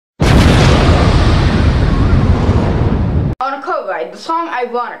Alright, the song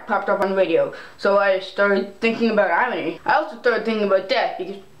Ironic popped up on the radio, so I started thinking about irony. I also started thinking about death,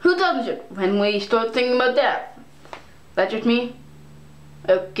 because who doesn't when we start thinking about death? That's just me?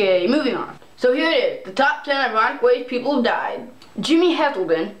 Okay, moving on. So here it is, the top 10 ironic ways people have died. Jimmy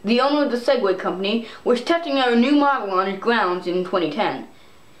Heselden, the owner of the Segway company, was testing out a new model on his grounds in 2010.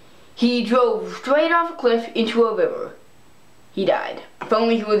 He drove straight off a cliff into a river. He died. If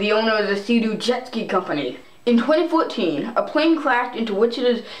only he were the owner of the Sea-Doo jet ski company. In 2014, a plane crashed into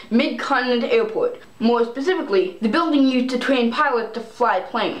Wichita's Mid-Continent Airport. More specifically, the building used to train pilots to fly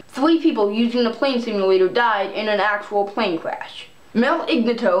planes. 3 people using the plane simulator died in an actual plane crash. Mel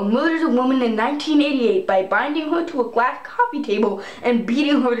Ignato murdered a woman in 1988 by binding her to a glass coffee table and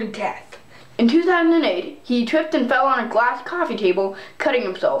beating her to death. In 2008, he tripped and fell on a glass coffee table, cutting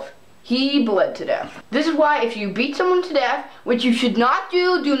himself. He bled to death. This is why if you beat someone to death, which you should not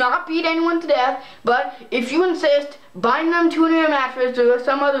do not beat anyone to death, but if you insist, bind them to an air mattress or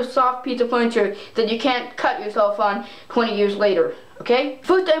some other soft piece of furniture that you can't cut yourself on 20 years later, okay?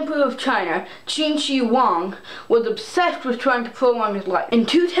 First Emperor of China, Qin Shi Huang, was obsessed with trying to prolong his life. In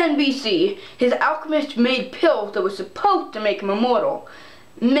 210 BC, his alchemist made pills that were supposed to make him immortal,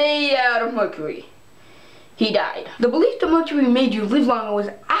 made out of mercury. He died. The belief that mercury made you live longer was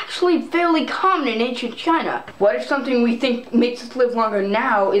actually fairly common in ancient China. What if something we think makes us live longer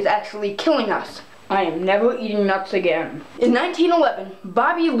now is actually killing us? I am never eating nuts again. In 1911,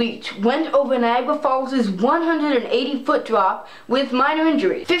 Bobby Leach went over Niagara Falls' 180-foot drop with minor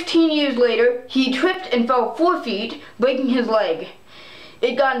injuries. 15 years later, he tripped and fell 4 feet, breaking his leg.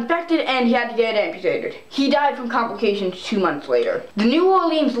 It got infected and he had to get it amputated. He died from complications 2 months later. The New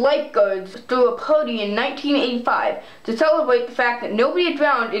Orleans lifeguards threw a party in 1985 to celebrate the fact that nobody had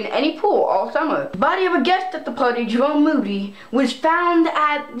drowned in any pool all summer. The body of a guest at the party, Jerome Moody, was found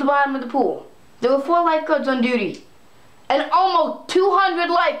at the bottom of the pool. There were 4 lifeguards on duty, and almost 200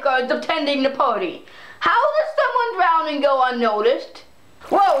 lifeguards attending the party. How does someone drowning go unnoticed?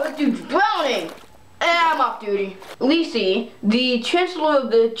 Whoa, this dude's drowning! I'm off duty. Li Si, the chancellor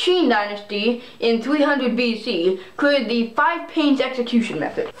of the Qin dynasty in 300 BC, created the 5 panes execution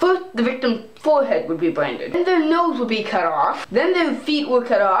method. First, the victim's forehead would be branded. Then their nose would be cut off. Then their feet were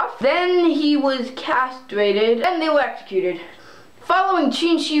cut off. Then he was castrated. Then they were executed. Following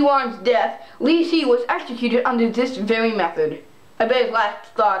Qin Shi Huang's death, Li Si was executed under this very method. I bet his last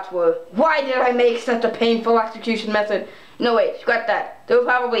thoughts were, why did I make such a painful execution method? No wait, scratch that. They were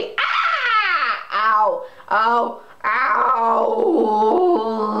probably, ow, ow, ow.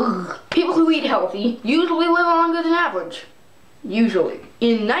 People who eat healthy usually live longer than average. Usually.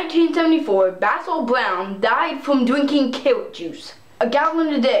 In 1974, Basil Brown died from drinking carrot juice, a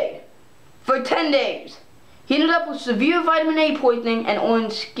gallon a day, for 10 days. He ended up with severe vitamin A poisoning and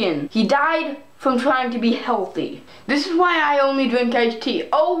orange skin. He died from trying to be healthy. This is why I only drink iced tea.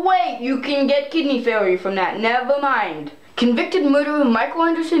 Oh wait, you can get kidney failure from that. Never mind. Convicted murderer Michael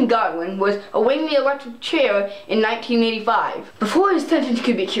Anderson Godwin was awaiting the electric chair in 1985. Before his sentence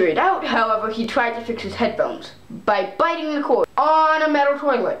could be carried out, however, he tried to fix his headphones by biting the cord on a metal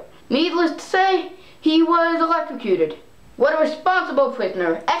toilet. Needless to say, he was electrocuted. What a responsible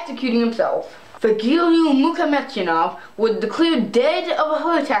prisoner, executing himself. Virgilia Mukhamedyanov was declared dead of a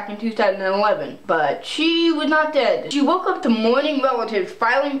heart attack in 2011, but she was not dead. She woke up to mourning relatives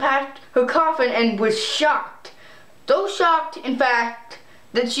filing past her coffin and was shocked. So shocked, in fact,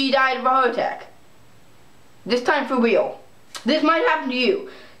 that she died of a heart attack. This time for real. This might happen to you.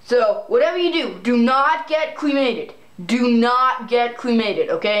 So, whatever you do, do not get cremated. Do not get cremated,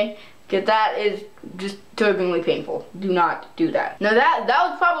 okay? Because that is just disturbingly painful. Do not do that. Now that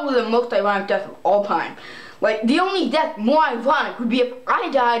was probably the most ironic death of all time. Like, the only death more ironic would be if I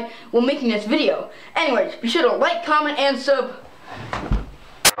died while making this video. Anyways, be sure to like, comment, and sub.